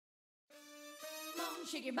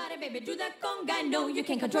shake your body, baby, do that conga. No, you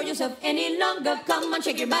can't control yourself any longer. Come on,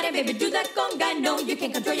 shake your body, baby, do that conga. No, you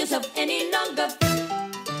can't control yourself any longer.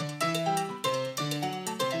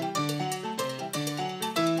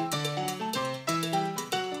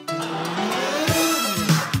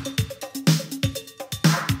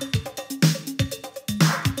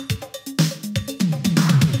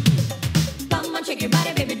 Come on, shake your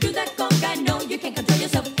body, baby, do that conga. No, you can't control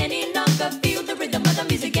yourself any longer. Feel the rhythm of the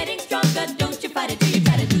music getting stronger. Don't you fight it till you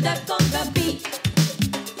try to do that conga beat.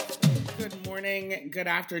 Good morning, good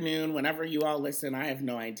afternoon, whenever you all listen, I have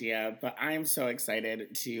no idea, but I am so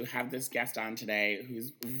excited to have this guest on today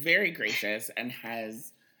who's very gracious and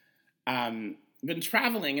has been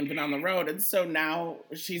traveling and been on the road, and so now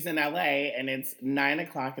she's in LA and it's 9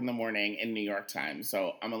 o'clock in the morning in New York time,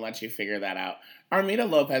 so I'm gonna let you figure that out. Armida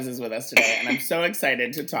Lopez is with us today, and I'm so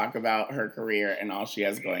excited to talk about her career and all she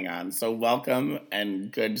has going on, so welcome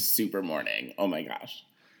and good super morning. Oh my gosh.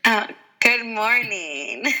 Good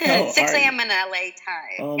morning. Oh, 6 a.m. in LA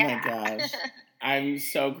time. Oh my gosh. I'm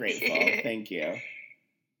so grateful. Thank you.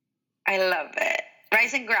 I love it.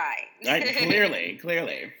 Rise and grind.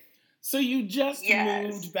 Clearly. So you just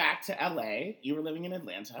moved back to LA. You were living in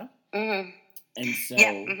Atlanta. Mm-hmm. And so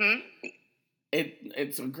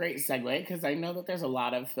it's a great segue because I know that there's a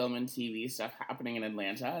lot of film and TV stuff happening in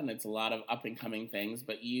Atlanta and it's a lot of up and coming things,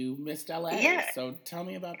 but you missed LA. Yeah. So tell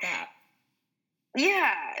me about that.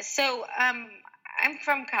 Yeah. So I'm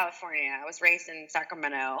from California. I was raised in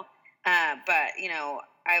Sacramento. But,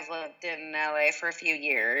 I've lived in LA for a few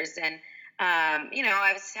years and,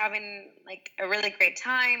 I was having like a really great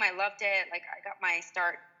time. I loved it. Like I got my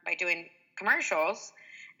start by doing commercials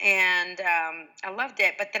and, I loved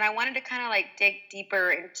it. But then I wanted to kind of like dig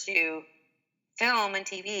deeper into film and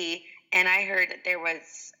TV. And I heard that there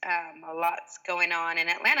was, a lot going on in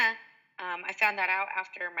Atlanta. I found that out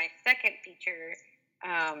after my second feature,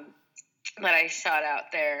 that I shot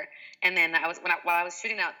out there. And then while I was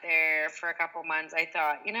shooting out there for a couple months, I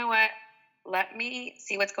thought, you know what? Let me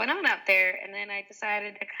see what's going on out there. And then I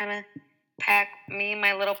decided to kind of pack me and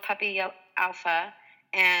my little puppy Alpha,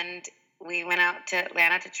 and we went out to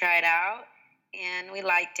Atlanta to try it out, and we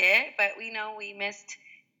liked it. But we missed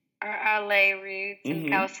our LA roots and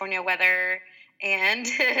California weather and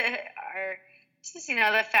our just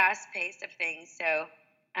the fast pace of things. So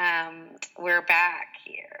we're back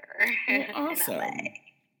here Awesome. in LA.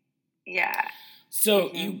 Yeah.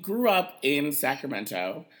 So you grew up in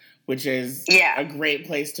Sacramento, which is a great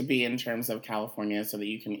place to be in terms of California so that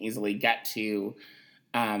you can easily get to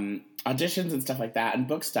auditions and stuff like that and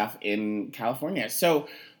book stuff in California. So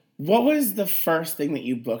what was the first thing that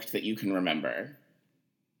you booked that you can remember?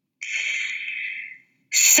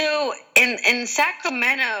 So in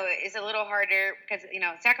Sacramento is a little harder because,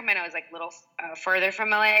 Sacramento is like a little further from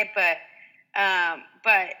LA, but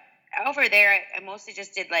over there I mostly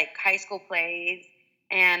just did like high school plays.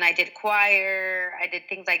 And I did choir, I did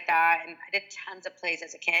things like that, and I did tons of plays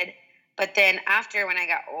as a kid. But then after, when I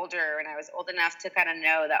got older, and I was old enough to kind of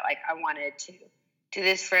know that, like, I wanted to do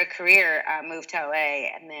this for a career, I moved to LA.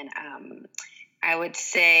 And then I would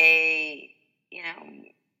say,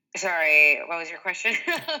 sorry, what was your question?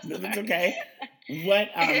 No, that's okay. What,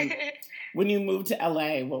 when you moved to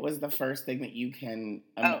LA, what was the first thing that you can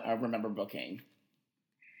remember booking?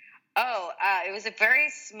 It was a very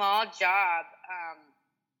small job.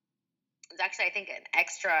 It was actually, I think, an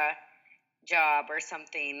extra job or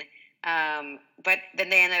something. But then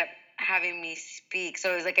they ended up having me speak.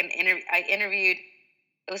 So it was like an interview. I interviewed.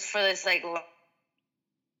 It was for this like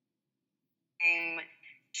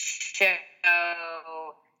show,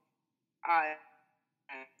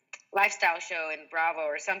 lifestyle show in Bravo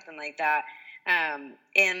or something like that.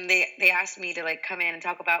 And they asked me to like come in and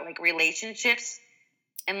talk about like relationships.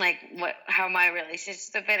 And like how my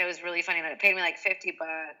relationships have been. It was really funny that it paid me like $50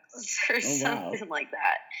 or something like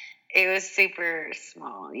that. It was super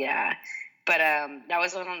small, yeah. But that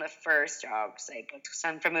was one of the first jobs I booked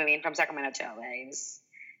from moving from Sacramento to LA.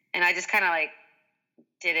 And I just kind of like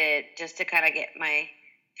did it just to kind of get my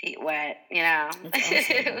feet wet, That's awesome.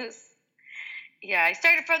 It was, I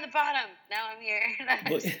started from the bottom. Now I'm here.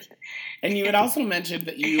 And you had also mentioned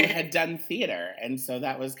that you had done theater, and so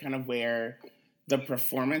that was kind of where the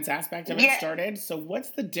performance aspect of it started. So what's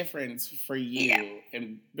the difference for you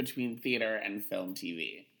in between theater and film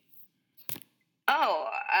TV? Well,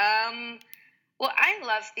 I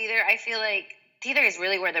love theater. I feel like theater is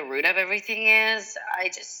really where the root of everything is.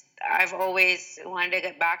 I've always wanted to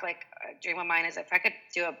get back. Like a dream of mine is if I could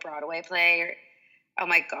do a Broadway play. Oh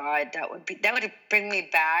my God, that would bring me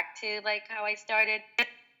back to like how I started.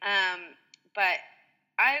 But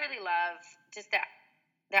I really love just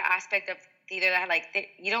the aspect of theater that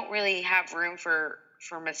you don't really have room for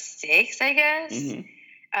mistakes, I guess,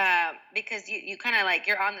 because you kind of like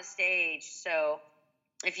you're on the stage, so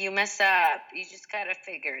if you mess up, you just gotta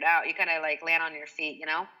figure it out. You kind of like land on your feet, you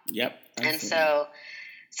know. Yep. And so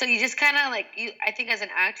you just kind of like I think as an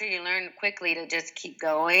actor, you learn quickly to just keep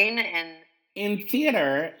going. And in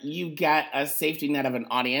theater, you get a safety net of an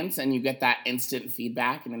audience, and you get that instant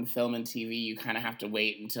feedback. And in film and TV, you kind of have to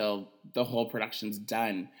wait until the whole production's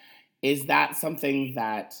done. Is that something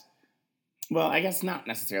that, well, I guess not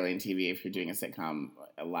necessarily in TV if you're doing a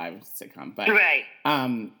live sitcom, but right.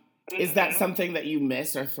 Is that something that you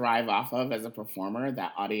miss or thrive off of as a performer,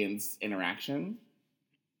 that audience interaction?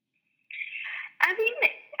 I mean,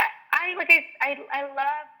 I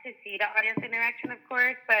love to see the audience interaction, of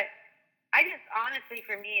course, but I just honestly,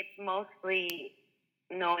 for me, it's mostly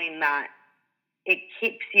knowing that it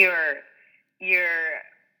keeps your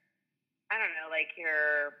I don't know, like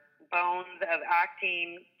your bones of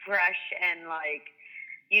acting fresh and like,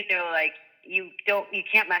 you know, like you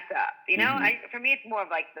can't mess up, you know. For me, it's more of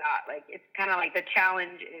like that. Like it's kind of like the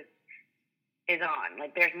challenge is on.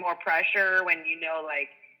 Like there's more pressure when you know like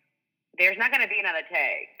there's not going to be another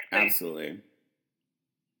take. Absolutely.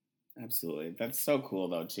 That's so cool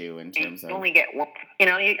though too. In terms of only get one. You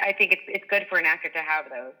know, I think it's good for an actor to have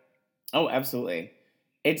those. Oh, absolutely.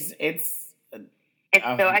 It's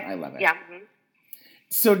I love it. Yeah.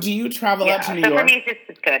 So do you travel out to New York? So for me,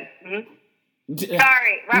 it's good.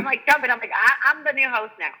 Sorry, I'm like jumping. I'm like I'm the new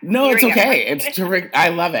host now. No, it's okay. It's terrific. I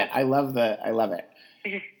love it. I love it.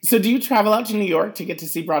 So do you travel out to New York to get to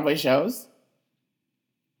see Broadway shows?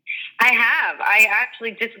 I have. I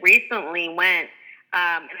actually just recently went,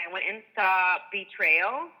 and I went and saw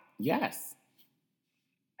Betrayal. Yes.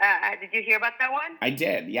 Did you hear about that one? I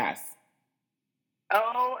did. Yes.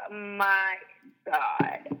 Oh my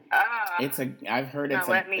God! I've heard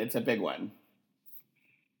it's a big one.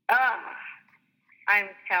 I'm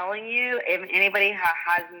telling you, if anybody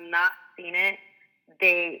has not seen it,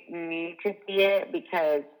 they need to see it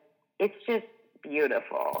because it's just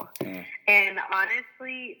beautiful. And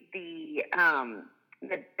honestly, the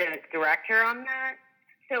director on that.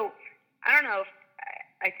 So I don't know if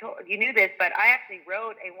I told you knew this, but I actually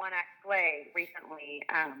wrote a one-act play recently.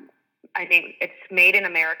 I think it's Made in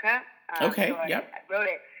America. Okay. So I wrote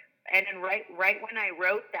it, and then right when I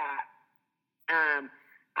wrote that,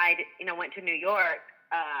 I went to New York,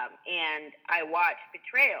 and I watched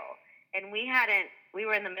Betrayal, and we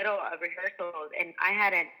were in the middle of rehearsals, and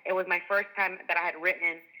it was my first time that I had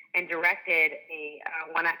written and directed a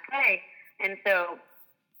one-act play, and so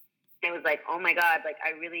it was like, oh my God, like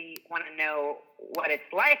I really want to know what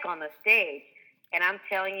it's like on the stage. And I'm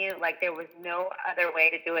telling you, like there was no other way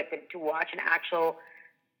to do it than to watch an actual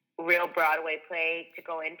real Broadway play to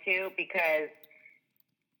go into, because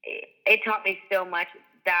it taught me so much.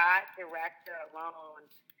 That director alone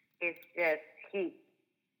is just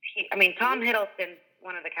I mean, Tom Hiddleston's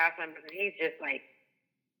one of the cast members, and he's just like,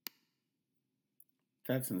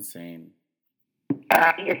 that's insane.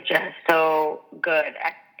 He's just so good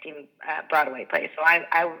at Broadway plays. So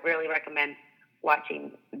I would really recommend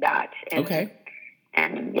watching that. Okay.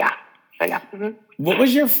 And yeah. So yeah. What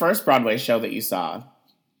was your first Broadway show that you saw?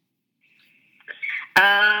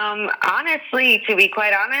 Honestly, to be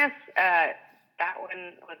quite honest, that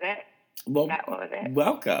one was it. Well, that was it.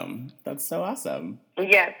 Welcome. That's so awesome.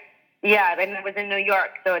 Yes. Yeah, and it was in New York,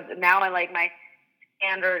 so now my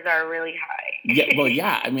standards are really high. Yeah, well,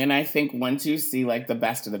 yeah. I mean, I think once you see like the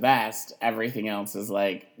best of the best, everything else is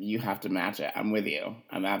like you have to match it. I'm with you.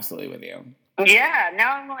 I'm absolutely with you. Yeah.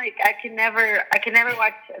 Now I'm like I can never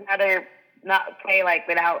watch another not play like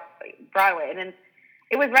without Broadway. And then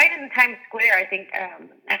it was right in Times Square. I think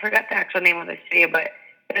I forgot the actual name of the studio, but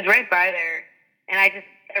it was right by there. And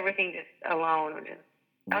everything just alone.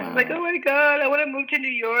 I was like, oh my God, I want to move to New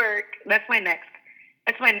York. That's my next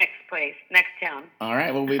place, next town. All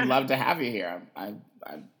right. Well, we'd love to have you here. I'm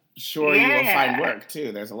sure you will find work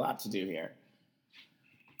too. There's a lot to do here.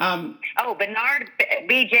 Bernard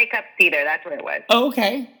B. Jacobs Theater. That's where it was. Oh,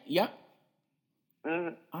 okay. Yep.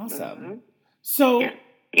 Awesome. Mm-hmm. So,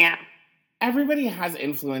 yeah. Everybody has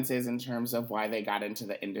influences in terms of why they got into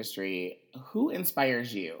the industry. Who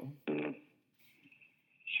inspires you?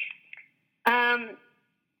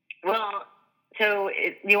 Well, so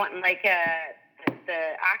you want like the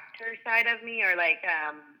actor side of me, or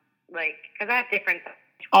because I have different.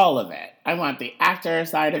 All of it. I want the actor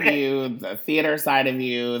side of you, the theater side of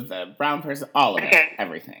you, the brown person, all of it,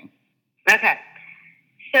 everything. Okay.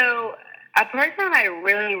 So a person I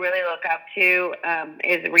really, really look up to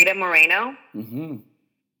is Rita Moreno. Mm-hmm.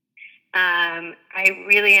 I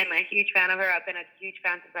really am a huge fan of her. I've been a huge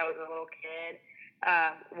fan since I was a little kid.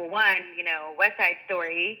 Well, one, West Side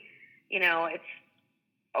Story, it's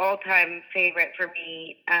all-time favorite for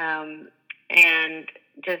me. And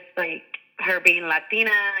just like her being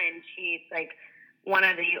Latina, and she's like one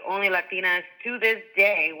of the only Latinas to this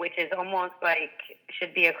day, which is almost like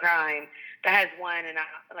should be a crime, that has won an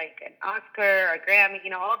Oscar or Grammy,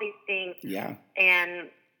 all these things. Yeah. And,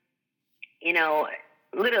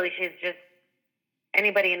 literally she's just,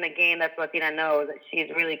 anybody in the game that's Latina knows that she's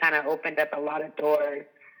really kind of opened up a lot of doors.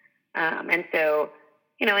 And so,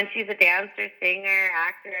 and she's a dancer, singer,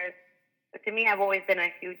 actress. But to me, I've always been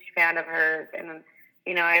a huge fan of hers. And,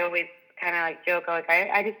 I always kind of joke,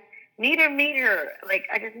 I just need to meet her.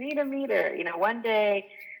 I just need to meet her, one day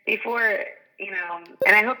before,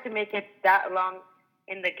 and I hope to make it that long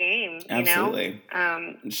in the game, Absolutely.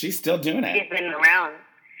 She's still doing it. She's been around.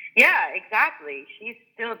 Yeah, exactly. She's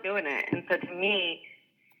still doing it. And so to me,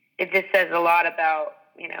 it just says a lot about,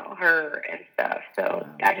 her and stuff. So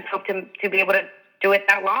I just hope to be able to do it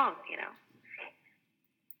that long,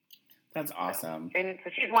 That's awesome. And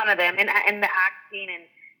so she's one of them, and the acting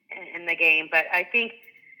and the game. But I think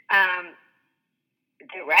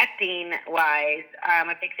directing wise, I'm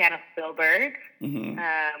a big fan of Spielberg. Mm-hmm.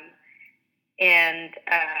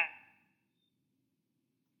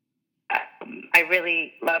 I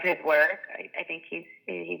really love his work. I think he's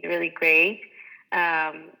really great.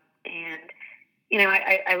 And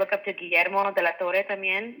I look up to Guillermo de la Torre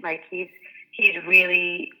también. He's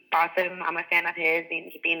really awesome. I'm a fan of his,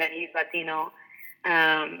 being that he's Latino.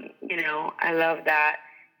 I love that.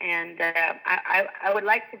 And I would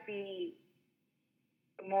like to be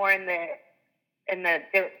more in the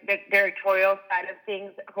directorial side of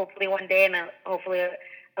things, hopefully one day, and hopefully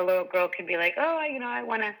a little girl can be like, oh, I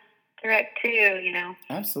want to direct too,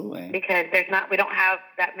 Absolutely. Because we don't have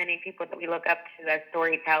that many people that we look up to as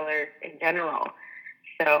storytellers in general.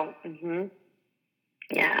 So,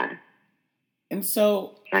 yeah. And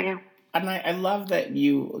so, yeah. And I love that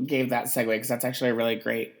you gave that segue, because that's actually a really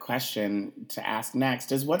great question to ask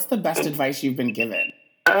next, is what's the best advice you've been given?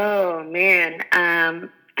 Oh, man.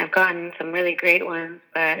 I've gotten some really great ones,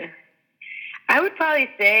 but I would probably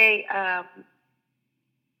say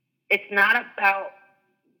it's not about,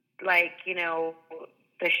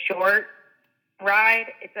 the short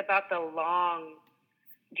ride. It's about the long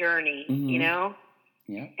journey,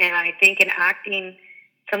 Yeah. And I think in acting,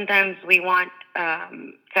 sometimes we want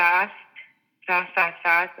fast,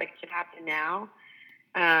 like it should happen now.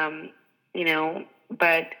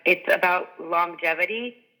 But it's about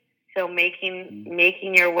longevity. So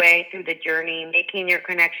making your way through the journey, making your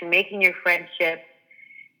connection, making your friendship,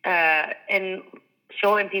 and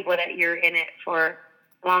showing people that you're in it for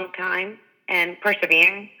a long time and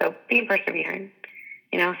persevering. So being persevering,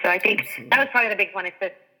 So I think that was probably the big one, is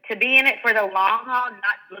to be in it for the long haul,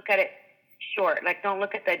 not look at it short. Don't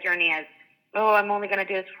look at the journey as, oh, I'm only going to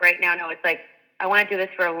do this for right now. No, it's I want to do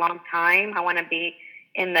this for a long time. I want to be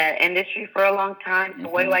in the industry for a long time. So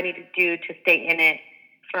what do I need to do to stay in it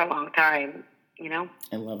for a long time?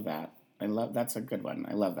 I love that. That's a good one.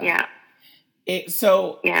 I love that. Yeah.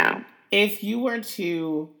 Yeah. If you were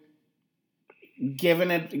to give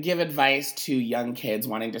advice to young kids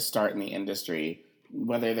wanting to start in the industry,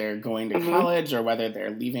 whether they're going to college or whether they're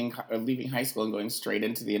leaving high school and going straight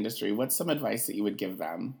into the industry, what's some advice that you would give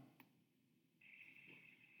them?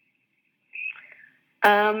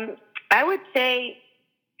 I would say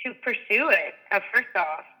to pursue it, first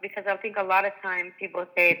off, because I think a lot of times people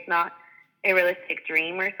say it's not a realistic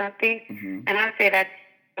dream or something. And I would say that's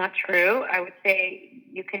not true. I would say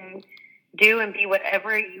you can do and be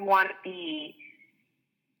whatever you want to be,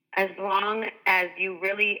 as long as you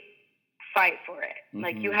really fight for it.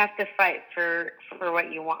 You have to fight for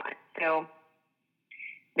what you want. So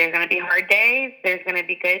there's going to be hard days, there's going to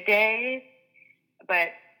be good days, but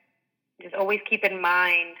just always keep in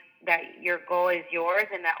mind that your goal is yours,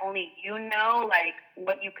 and that only you know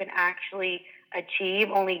what you can actually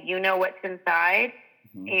achieve. Only you know what's inside,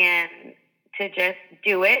 and to just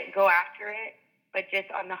do it, go after it. But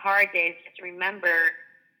just on the hard days, just remember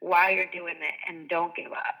why you're doing it, and don't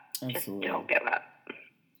give up. Absolutely. Just don't give up.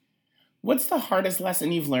 What's the hardest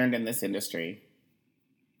lesson you've learned in this industry?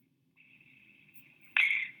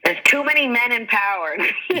 There's too many men in power.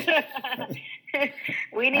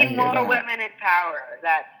 We need more women in power.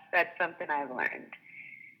 That's something I've learned.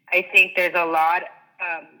 I think there's a lot.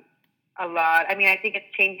 I mean, I think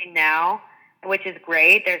it's changing now, which is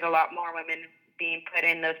great. There's a lot more women being put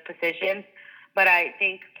in those positions, but I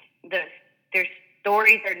think their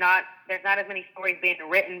stories are not. There's not as many stories being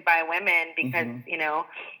written by women because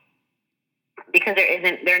because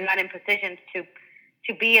they're not in positions to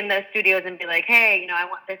be in those studios and be like, hey, I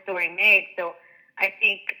want this story made. So I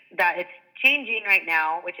think that it's changing right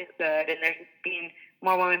now, which is good, and there's being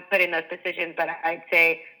more women put in those positions. But I'd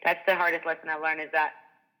say that's the hardest lesson I've learned, is that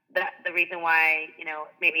the reason why,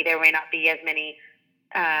 maybe there may not be as many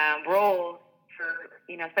roles for,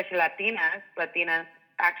 especially Latina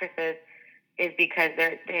actresses, is because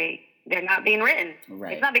they're not being written.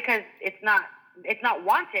 Right. It's not because it's not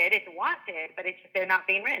wanted. It's wanted, but it's just they're not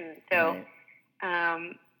being written. So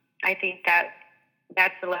right. I think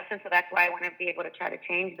that's the lesson. So that's why I want to be able to try to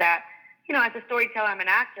change that. As a storyteller, I'm an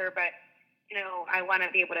actor, but I want to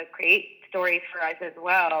be able to create stories for us as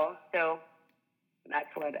well. So that's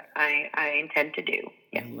what I intend to do.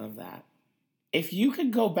 Yeah. I love that. If you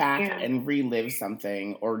could go back and relive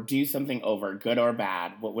something or do something over, good or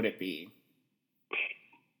bad, what would it be?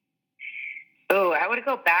 Oh, I would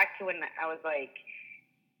go back to when I was like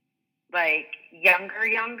younger.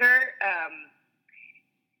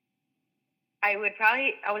 I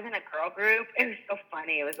was in a girl group. It was so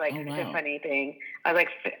funny. It was like such a funny thing. I was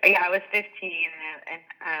I was 15,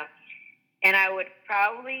 and I would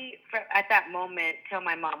probably at that moment tell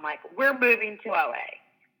my mom, like, we're moving to LA.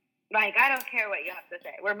 Like, I don't care what you have to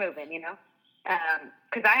say. We're moving,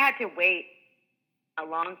 because I had to wait a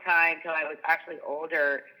long time till I was actually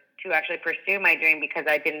older to actually pursue my dream, because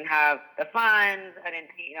I didn't have the funds. I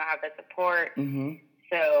didn't, have the support. Mm-hmm.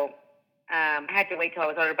 So I had to wait till I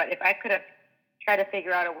was older. But if I could have tried to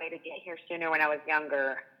figure out a way to get here sooner when I was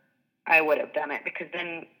younger, I would have done it, because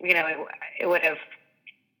then, it would have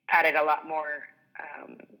added a lot more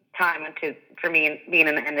time for me being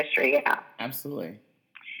in the industry. Yeah. Absolutely.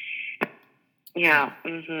 Yeah.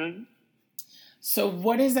 Mm-hmm. So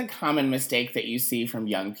what is a common mistake that you see from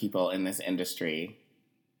young people in this industry?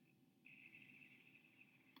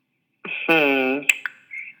 A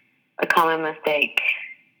common mistake.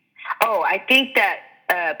 Oh, I think that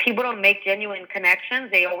people don't make genuine connections.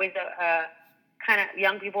 They always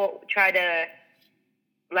young people try to,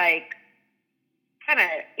 like, kind of,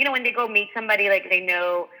 when they go meet somebody, like, they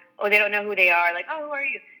don't know who they are, like, oh, who are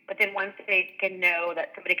you? But then once they can know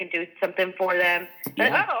that somebody can do something for them, they're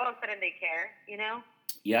like, oh, all of a sudden they care,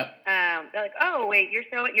 Yep. They're like, oh, wait, you're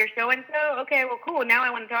so and so. Okay, well, cool. Now I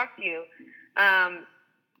want to talk to you.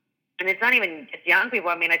 And it's not even just young people.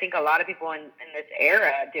 I mean, I think a lot of people in this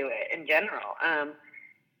era do it in general.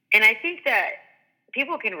 And I think that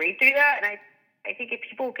people can read through that. And I think if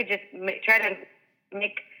people could just try to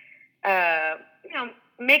make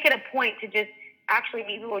it a point to just actually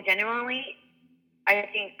meet people genuinely, I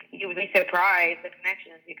think you would be surprised the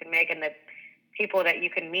connections you can make and the people that you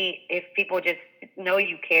can meet if people just know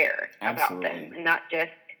you care about them, and not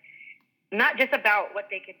just about what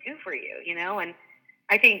they can do for you, And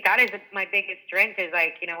I think that is my biggest strength, is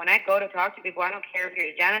like, when I go to talk to people, I don't care if you're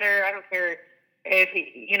a janitor, I don't care if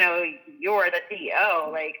you're the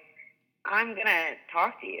CEO, like, I'm gonna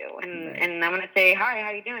talk to you, and I'm gonna say, hi,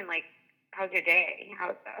 how you doing? Like, how's your day?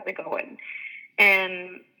 How's it going?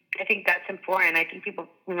 And I think that's important. I think people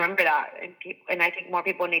remember that, and I think more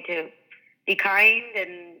people need to be kind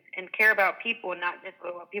and care about people, not just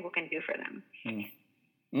what people can do for them.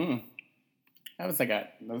 That was like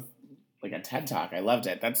a TED Talk. I loved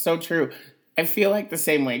it. That's so true. I feel like the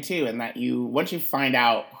same way too, in that once you find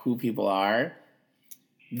out who people are,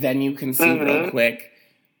 then you can see real quick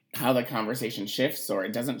how the conversation shifts or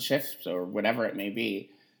it doesn't shift or whatever it may be.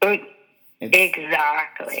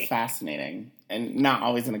 Exactly. It's fascinating. And not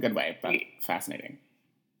always in a good way, but fascinating.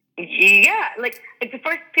 Yeah. Like the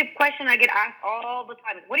first question I get asked all the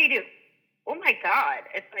time is, what do you do? Oh my God.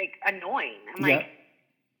 It's like annoying. I'm like,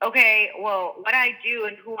 okay, well, what I do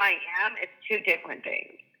and who I am is two different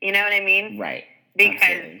things. You know what I mean? Right. Because,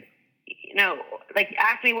 absolutely. Like,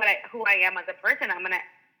 ask me who I am as a person, I'm going to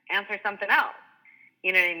answer something else.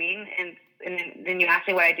 You know what I mean? And then you ask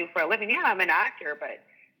me what I do for a living. Yeah, I'm an actor, but,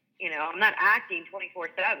 I'm not acting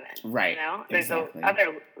 24/7. Right. There's exactly.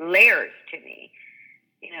 other layers to me.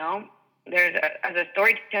 There's as a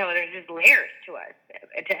storyteller, there's just layers to us.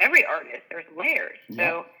 To every artist, there's layers. Yep.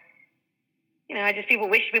 So, I just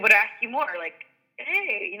wish people would ask you more. Like,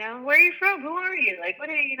 hey, where are you from? Who are you? Like, what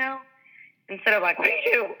do you, Instead of like, what do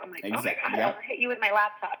you do? I'm like, oh my God, I'll hit you with my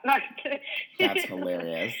laptop. No, I'm kidding. That's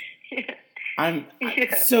hilarious.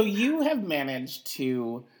 Yeah. So you have managed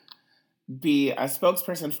to be a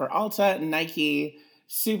spokesperson for Alta, Nike,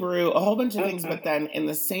 Subaru, a whole bunch of things, but then in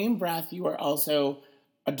the same breath, you are also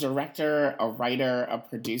a director, a writer, a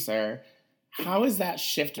producer. How has that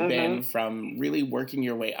shift been from really working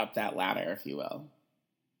your way up that ladder, if you will?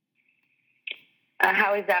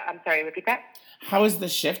 How is that? I'm sorry, repeat that. How has the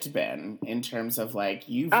shift been in terms of like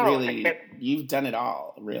you've done it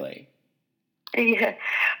all, really? Yeah.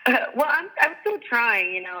 Well, I'm still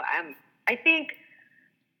trying. I think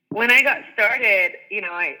when I got started,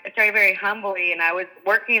 I started very humbly, and I was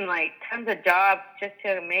working like tons of jobs just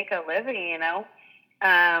to make a living. And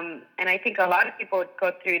I think a lot of people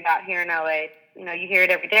go through that here in LA. You hear it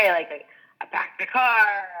every day. Like I backed the car.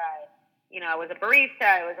 I was a barista.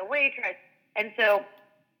 I was a waitress, and so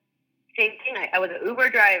same thing. I was an Uber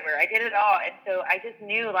driver. I did it all, and so I just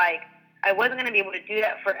knew like I wasn't going to be able to do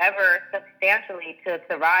that forever substantially to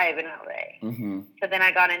survive in LA. Mm-hmm. So then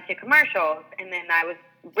I got into commercials, and then I was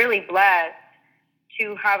really blessed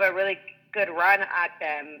to have a really good run at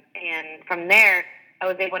them, and from there I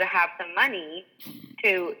was able to have some money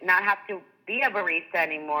to not have to be a barista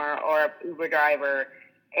anymore or a Uber driver.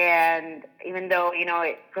 And even though,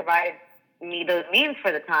 it provided me those means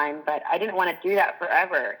for the time, but I didn't want to do that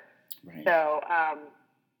forever. Right. So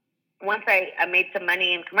once I made some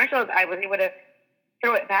money in commercials, I was able to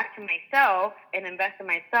throw it back to myself and invest in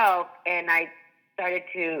myself. And I started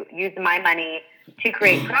to use my money to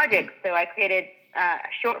create projects. So I created a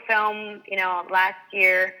short film, last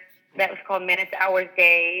year that was called Minutes, Hours,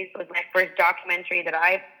 Days. It was my first documentary that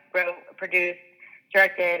I wrote, produced,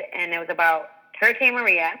 directed, and it was about Hurricane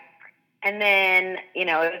Maria. And then, it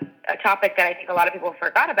was a topic that I think a lot of people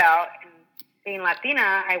forgot about. And being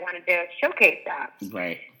Latina, I wanted to showcase that.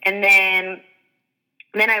 Right. And then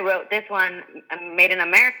I wrote this one, Made in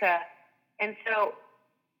America. And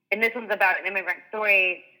this one's about an immigrant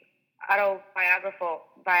story, autobiographical.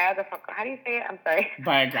 How do you say it? I'm sorry.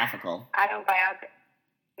 Biographical.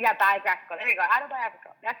 Yeah, biographical. There you go.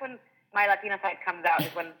 Autobiographical. That's when my Latina side comes out,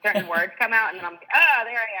 is when certain words come out, and then I'm like, oh,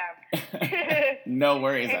 there I am. No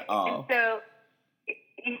worries at all. And so,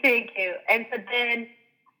 thank you. And so then,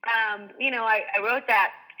 I wrote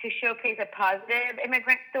that to showcase a positive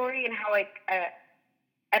immigrant story and how a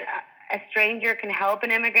stranger can help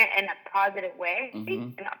an immigrant in a positive way, mm-hmm.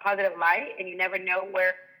 in a positive light, and you never know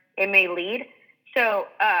where it may lead. So,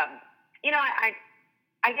 I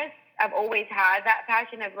guess I've always had that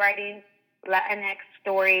passion of writing Latinx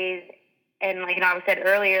stories, and like I said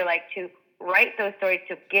earlier, like to write those stories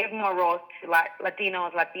to give more roles to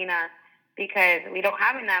Latinos, Latinas, because we don't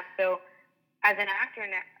have enough. So as an actor,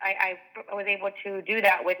 I was able to do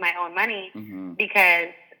that with my own money, mm-hmm.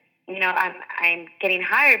 because I'm getting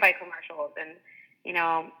hired by commercials,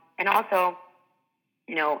 and also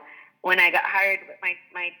when I got hired with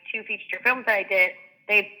my 2 feature films that I did,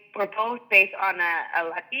 they were both based on a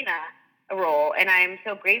Latina role, and I'm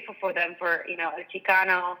so grateful for them for El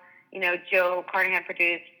Chicano. Joe Carnahan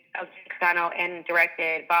produced El Chicano and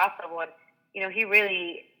directed Boss Level, and he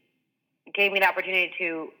really gave me the opportunity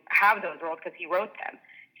to have those roles because he wrote them.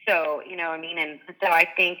 So and so I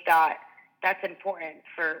think that that's important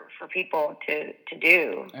for people to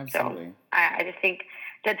do. Absolutely. So I just think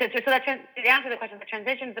to answer the question, the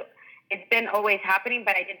transitions, it's been always happening,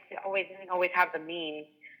 but I didn't always have the means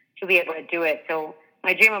to be able to do it. So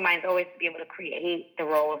my dream of mine is always to be able to create the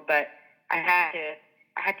roles, but I had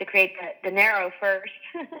to create the narrow first.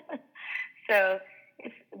 So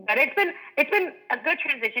it's been a good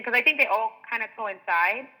transition because I think they all kind of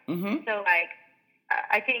coincide. Mm-hmm. So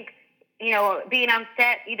I think being on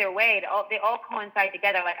set either way, they all coincide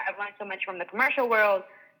together. Like I've learned so much from the commercial world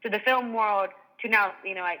to the film world to now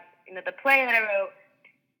the play that I wrote,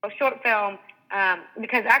 a short film.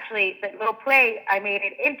 Because actually the little play, I made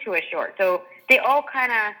it into a short. So they all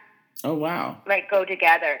kind of oh wow, like go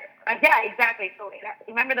together. Yeah, exactly. So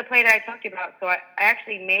remember the play that I talked to you about? So I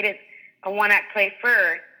actually made it a 1-act play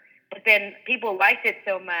first, but then people liked it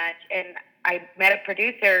so much, and I met a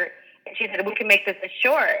producer, and she said, we can make this a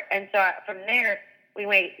short. And so from there, we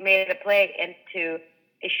made it a play into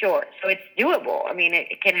a short. So it's doable. I mean,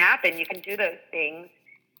 it can happen. You can do those things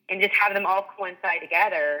and just have them all coincide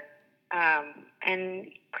together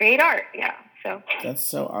and create art. Yeah. So that's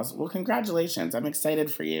so awesome. Well, congratulations. I'm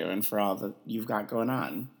excited for you and for all that you've got going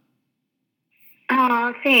on.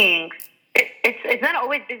 Oh, thanks. It's not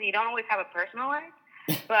always busy. You don't always have a personal life,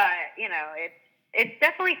 but it's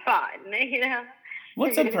definitely fun.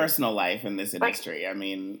 What's a personal life in this industry? I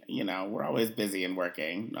mean, we're always busy and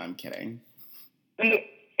working. No, I'm kidding.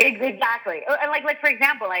 Exactly. And like for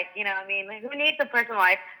example, who needs a personal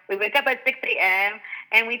life? We wake up at 6 a.m.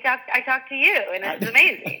 and I talk to you, and it's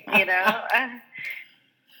amazing,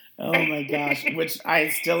 Oh my gosh, which I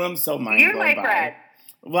still am so mindful You're my friend.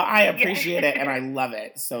 Well, I appreciate it, and I love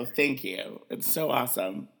it. So thank you. It's so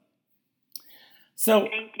awesome. So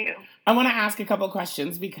thank you. I want to ask a couple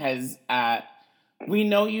questions because we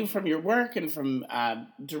know you from your work and from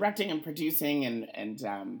directing and producing and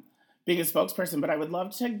being a spokesperson, but I would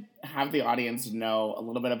love to have the audience know a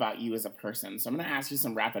little bit about you as a person. So I'm going to ask you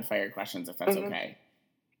some rapid fire questions, if that's okay.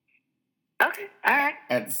 Okay, all right.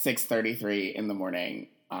 At 6:33 in the morning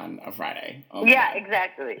on a Friday. Oh my Yeah, God.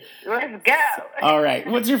 exactly. Let's go. All right.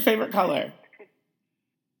 What's your favorite color?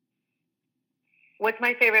 What's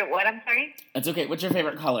my favorite? What? I'm sorry. It's okay. What's your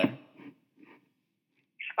favorite color?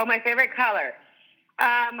 Oh, my favorite color.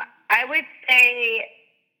 I would say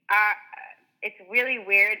it's really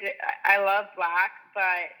weird. I love black,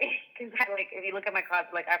 but because if you look at my closet,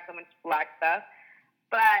 like I have so much black stuff.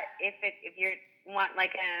 But if you want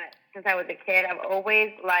since I was a kid, I've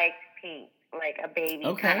always liked pink, like a baby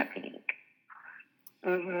kind of pink.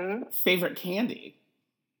 Mm-hmm. Favorite candy?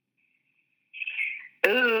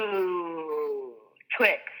 Ooh,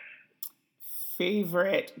 Twix.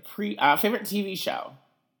 Favorite TV show?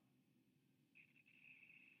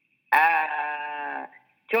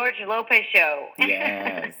 George Lopez show.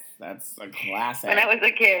 Yes, that's a classic. When I was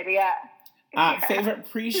a kid, yeah. Favorite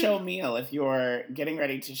pre-show meal if you're getting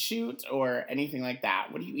ready to shoot or anything like that?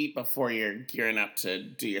 What do you eat before you're gearing up to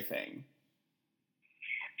do your thing?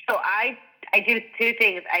 So I do two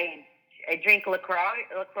things. I drink LaCroix.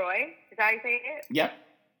 Is that how you say it? Yep.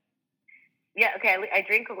 Yeah, okay. I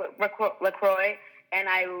drink LaCroix, and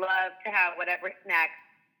I love to have whatever snacks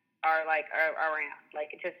are around.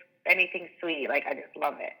 Like, just anything sweet. Like, I just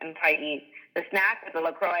love it. And I eat the snack with the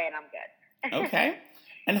LaCroix, and I'm good. Okay.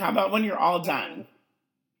 And how about when you're all done?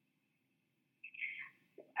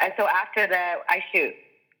 So after I shoot.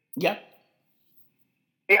 Yep.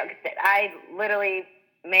 Yeah, I literally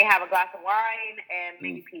may have a glass of wine and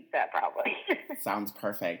maybe pizza, probably. Sounds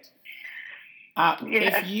perfect.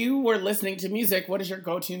 If you were listening to music, what is your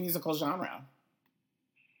go-to musical genre?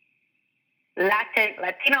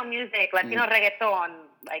 Latino music, Latino reggaeton.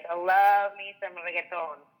 Like, I love me some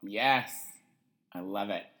reggaeton. Yes. I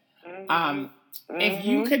love it. Mm-hmm. If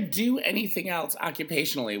you could do anything else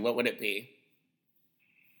occupationally, what would it be?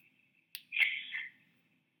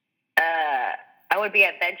 I would be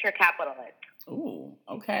a venture capitalist. Ooh,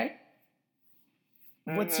 okay.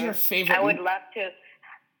 Mm-hmm. What's your favorite? I would love to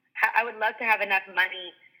have enough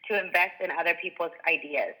money to invest in other people's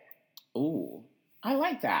ideas. Ooh, I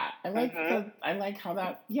like that. I like how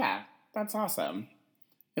that. Yeah, that's awesome.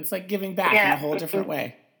 It's like giving back in a whole different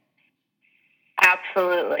way.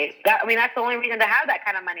 Absolutely. That's the only reason to have that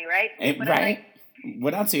kind of money, right? Right?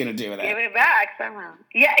 What else are you going to do with it? Give it back somehow.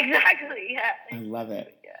 Yeah, exactly. Yeah. I love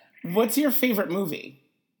it. Yeah. What's your favorite movie?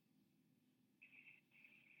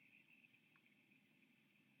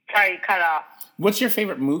 Sorry, cut off. What's your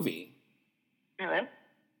favorite movie? Hello?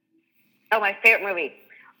 Oh, my favorite movie.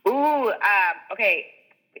 Ooh, okay.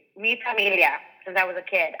 Mi Familia. Since I was a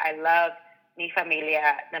kid, I loved Mi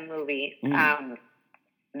Familia, the movie.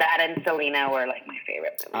 That and Selena were like my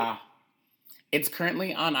favorite movies. It's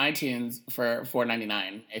currently on iTunes for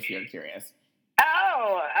 $4.99 if you're curious.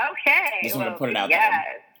 Oh, okay. Just want to put it out there.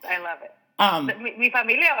 there. Yes, I love it. Mi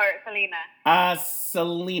Familia or Selena?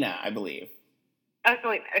 Selena, I believe. Oh,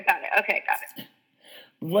 Selena. Got it. Okay, got it.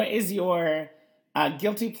 What is your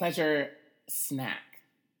guilty pleasure snack?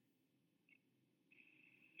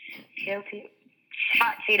 Guilty.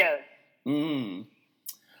 Hot Cheetos.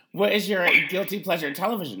 What is your guilty pleasure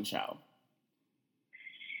television show?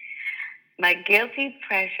 My guilty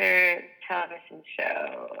pleasure television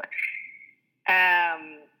show. A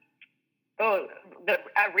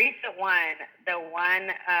recent one, the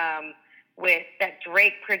one with that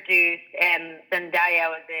Drake produced and Zendaya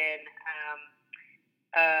was in.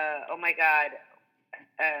 Oh my God,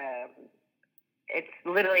 it's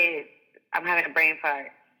literally I'm having a brain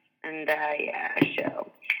fart, and a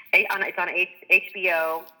show. It's on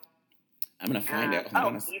HBO. I'm gonna find it.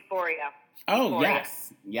 Euphoria. Oh, Euphoria.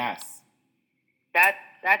 yes.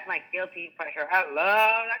 That's my guilty pleasure. I love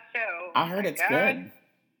that show. I heard it's good.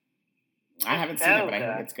 I haven't seen it, but I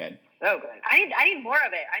heard it's good. So good. I need more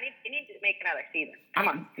of it. You need to make another season. Come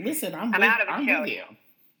on. Listen, I'm out of the show. with you.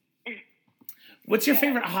 What's your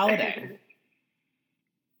favorite holiday?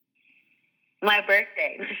 My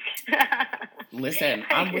birthday. Listen,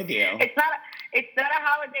 I'm with you. It's not a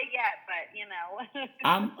holiday yet, but you know.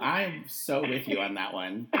 I'm so with you on that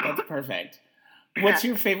one. That's perfect. What's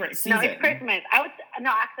your favorite season? No, it's Christmas. I would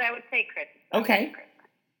say Christmas. Okay. Christmas.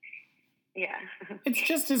 Yeah. It's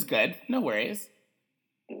just as good. No worries.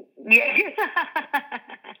 Yeah.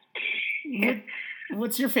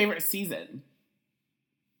 What's your favorite season?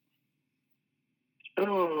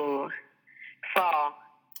 Ooh, fall.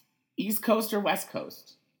 East Coast or West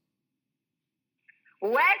Coast?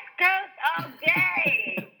 West Coast all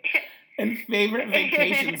day. And favorite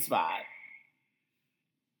vacation spot?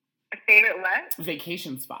 Favorite what?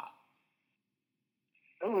 Vacation spot.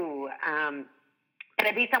 Ooh, can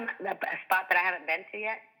it be a spot that I haven't been to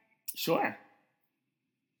yet? Sure.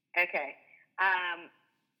 Okay.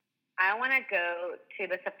 I want to go to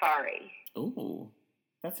the safari. Ooh,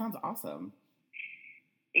 that sounds awesome.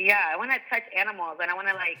 Yeah, I want to touch animals, and I want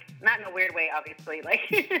to not in a weird way, obviously.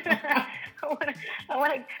 I want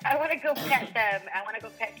to go pet them. I want to go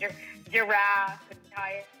pet giraffe and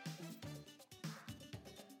tie it.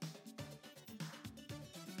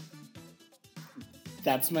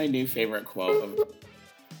 That's my new favorite quote.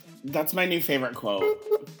 That's my new favorite quote.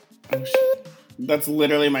 That's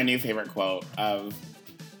literally my new favorite quote of,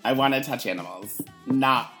 I want to touch animals.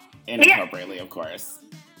 Not inappropriately, of course.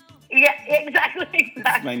 Yeah, exactly.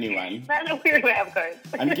 That's my new one. Not in a weird way, of course.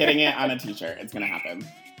 I'm getting it on a t-shirt. It's going to happen.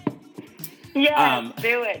 Yeah,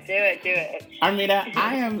 do it. Armida,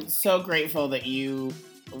 I am so grateful that you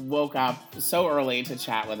woke up so early to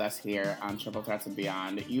chat with us here on Triple Threats and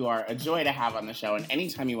Beyond. You are a joy to have on the show, and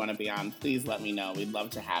anytime you want to be on, please let me know. We'd love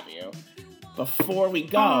to have you. Before we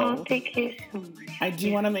go, thank you so much. I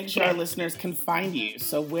do want to make sure our listeners can find you.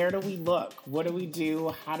 So where do we look? What do we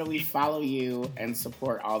do? How do we follow you and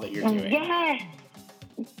support all that you're doing? Yes.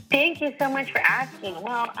 Thank you so much for asking.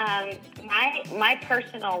 Well, my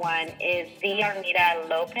personal one is the Armida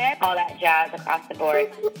Lopez, all that jazz across the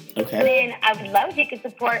board. Okay. And then I would love if you could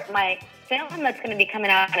support my film that's going to be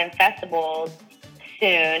coming out in festivals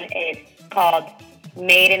soon. It's called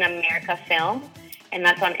Made in America Film, and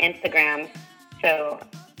that's on Instagram. So,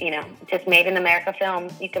 just Made in America Film.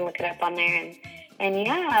 You can look it up on there, and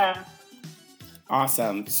yeah.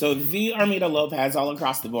 Awesome. So the Armida Lopez all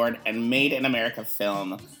across the board and Made in America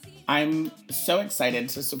Film. I'm so excited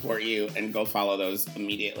to support you and go follow those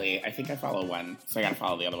immediately. I think I follow one, so I gotta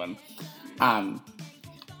follow the other one. I'm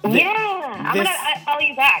gonna follow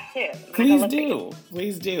you back too.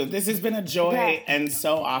 Please do. This has been a joy and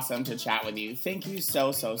so awesome to chat with you. Thank you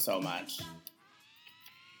so much.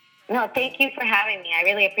 No, thank you for having me. I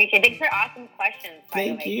really appreciate it. Thanks for awesome questions, by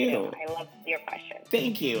the way. Thank you. I love your questions.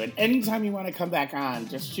 Thank you. And anytime you want to come back on,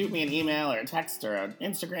 just shoot me an email or a text or an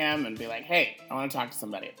Instagram and be like, hey, I want to talk to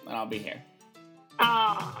somebody, and I'll be here.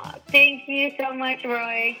 Oh, thank you so much,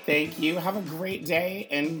 Roy. Thank you. Have a great day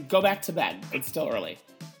and go back to bed. It's still early.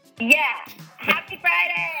 Yeah. Happy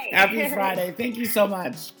Friday. Happy Friday. Thank you so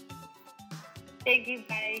much. Thank you.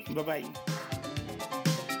 Bye. Bye-bye.